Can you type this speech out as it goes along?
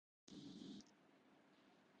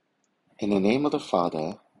In the name of the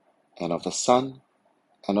Father, and of the Son,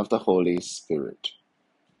 and of the Holy Spirit.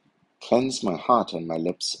 Cleanse my heart and my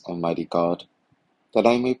lips, Almighty God, that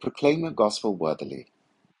I may proclaim your gospel worthily.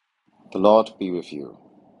 The Lord be with you.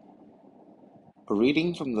 A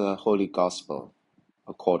reading from the Holy Gospel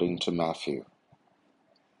according to Matthew.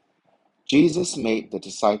 Jesus made the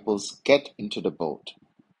disciples get into the boat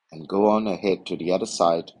and go on ahead to the other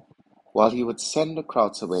side while he would send the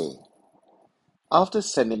crowds away. After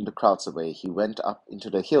sending the crowds away, he went up into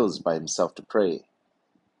the hills by himself to pray.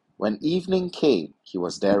 When evening came, he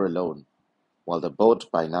was there alone, while the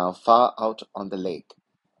boat, by now far out on the lake,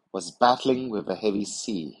 was battling with a heavy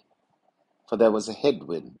sea, for there was a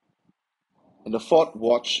headwind. In the fourth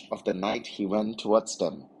watch of the night he went towards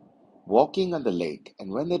them, walking on the lake,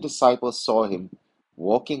 and when the disciples saw him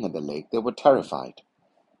walking on the lake, they were terrified.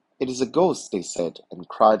 "It is a ghost," they said, and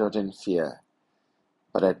cried out in fear.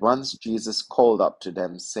 But at once Jesus called up to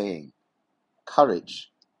them, saying,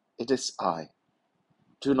 "Courage, it is I.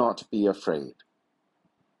 Do not be afraid."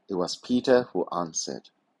 It was Peter who answered.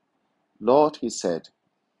 "Lord," he said,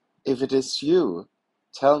 "if it is you,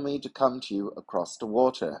 tell me to come to you across the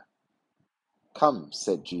water." "Come,"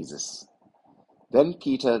 said Jesus. Then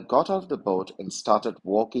Peter got out of the boat and started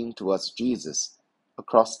walking towards Jesus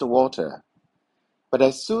across the water. But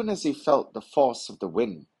as soon as he felt the force of the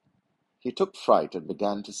wind, he took fright and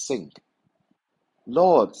began to sink.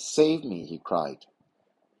 "Lord, save me," he cried.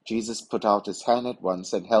 Jesus put out his hand at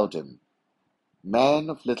once and held him.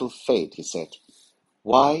 "Man of little faith," he said,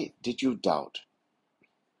 "why did you doubt?"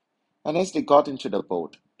 And as they got into the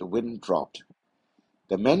boat, the wind dropped.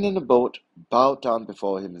 The men in the boat bowed down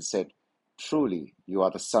before him and said, "Truly, you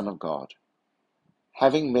are the Son of God."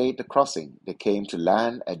 Having made the crossing, they came to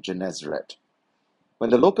land at Gennesaret. When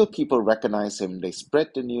the local people recognized him, they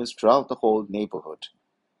spread the news throughout the whole neighborhood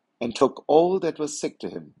and took all that was sick to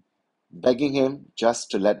him, begging him just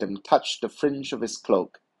to let them touch the fringe of his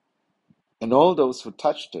cloak. And all those who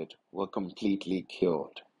touched it were completely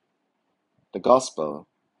cured. The Gospel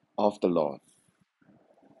of the Lord.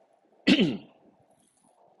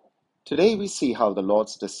 Today we see how the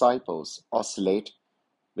Lord's disciples oscillate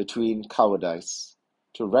between cowardice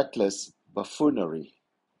to reckless buffoonery.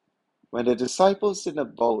 When the disciples in a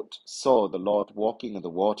boat saw the Lord walking on the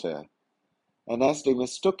water, and as they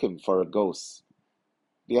mistook him for a ghost,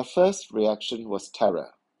 their first reaction was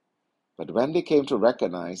terror. But when they came to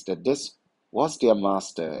recognize that this was their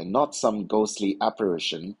master and not some ghostly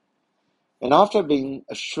apparition, and after being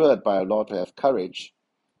assured by our Lord to have courage,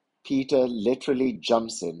 Peter literally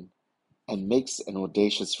jumps in and makes an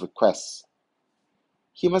audacious request.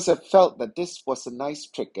 He must have felt that this was a nice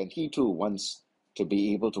trick and he too wants to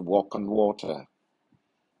be able to walk on water.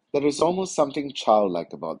 There is almost something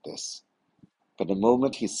childlike about this. But the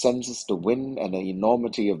moment he senses the wind and the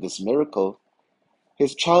enormity of this miracle,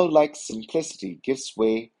 his childlike simplicity gives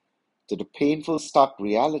way to the painful stark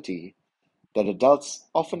reality that adults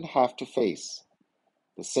often have to face,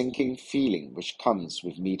 the sinking feeling which comes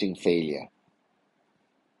with meeting failure.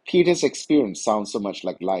 Peter's experience sounds so much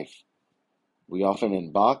like life. We often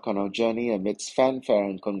embark on our journey amidst fanfare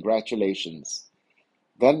and congratulations.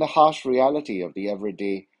 Then the harsh reality of the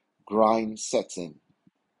everyday grind sets in.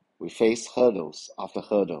 We face hurdles after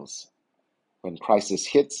hurdles. When crisis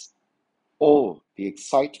hits, all the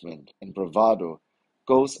excitement and bravado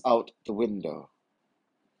goes out the window.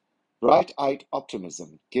 Bright-eyed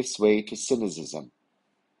optimism gives way to cynicism.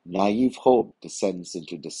 Naive hope descends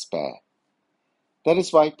into despair. That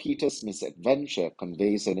is why Peter's misadventure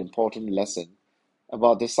conveys an important lesson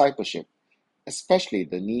about discipleship, especially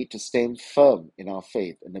the need to stay firm in our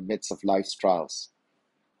faith in the midst of life's trials.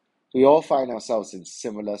 We all find ourselves in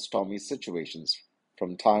similar stormy situations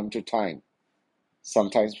from time to time.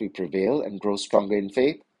 Sometimes we prevail and grow stronger in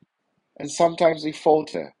faith, and sometimes we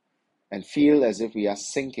falter and feel as if we are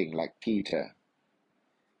sinking like Peter.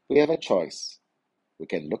 We have a choice. We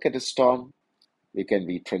can look at the storm, we can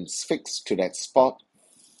be transfixed to that spot,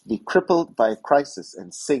 be crippled by a crisis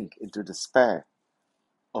and sink into despair,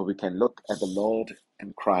 or we can look at the Lord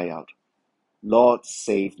and cry out, "Lord,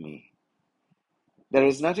 save me." There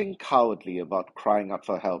is nothing cowardly about crying out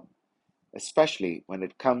for help, especially when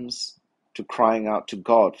it comes to crying out to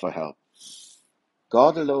God for help.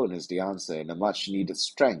 God alone is the answer and a much needed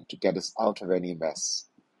strength to get us out of any mess.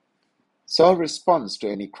 So our response to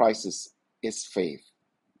any crisis is faith.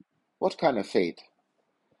 What kind of faith?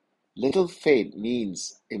 Little faith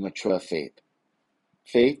means immature faith.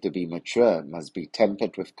 Faith to be mature must be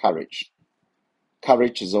tempered with courage.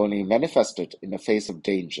 Courage is only manifested in the face of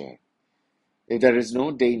danger. If there is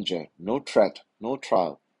no danger, no threat, no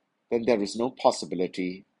trial, then there is no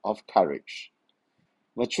possibility of courage.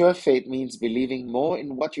 Mature faith means believing more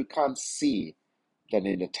in what you can't see than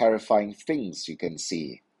in the terrifying things you can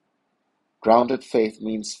see. Grounded faith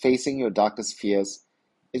means facing your darkest fears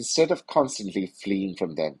instead of constantly fleeing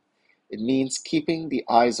from them. It means keeping the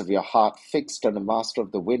eyes of your heart fixed on the master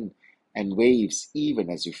of the wind and waves even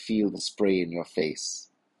as you feel the spray in your face.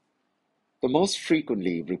 The most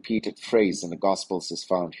frequently repeated phrase in the Gospels is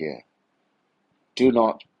found here. Do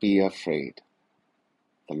not be afraid.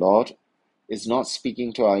 The Lord is not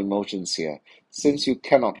speaking to our emotions here, since you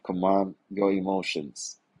cannot command your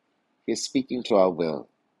emotions. He is speaking to our will.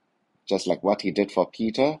 Just like what he did for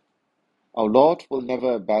Peter, our Lord will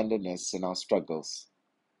never abandon us in our struggles,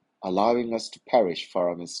 allowing us to perish for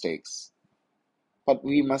our mistakes. But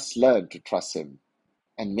we must learn to trust him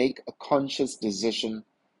and make a conscious decision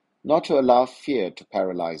not to allow fear to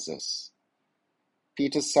paralyze us.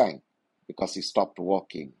 Peter sank because he stopped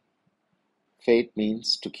walking. Faith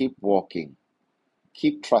means to keep walking,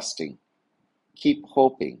 keep trusting, keep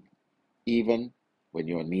hoping, even when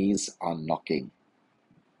your knees are knocking.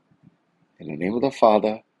 In the name of the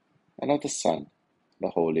Father, and of the Son, and the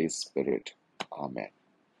Holy Spirit. Amen.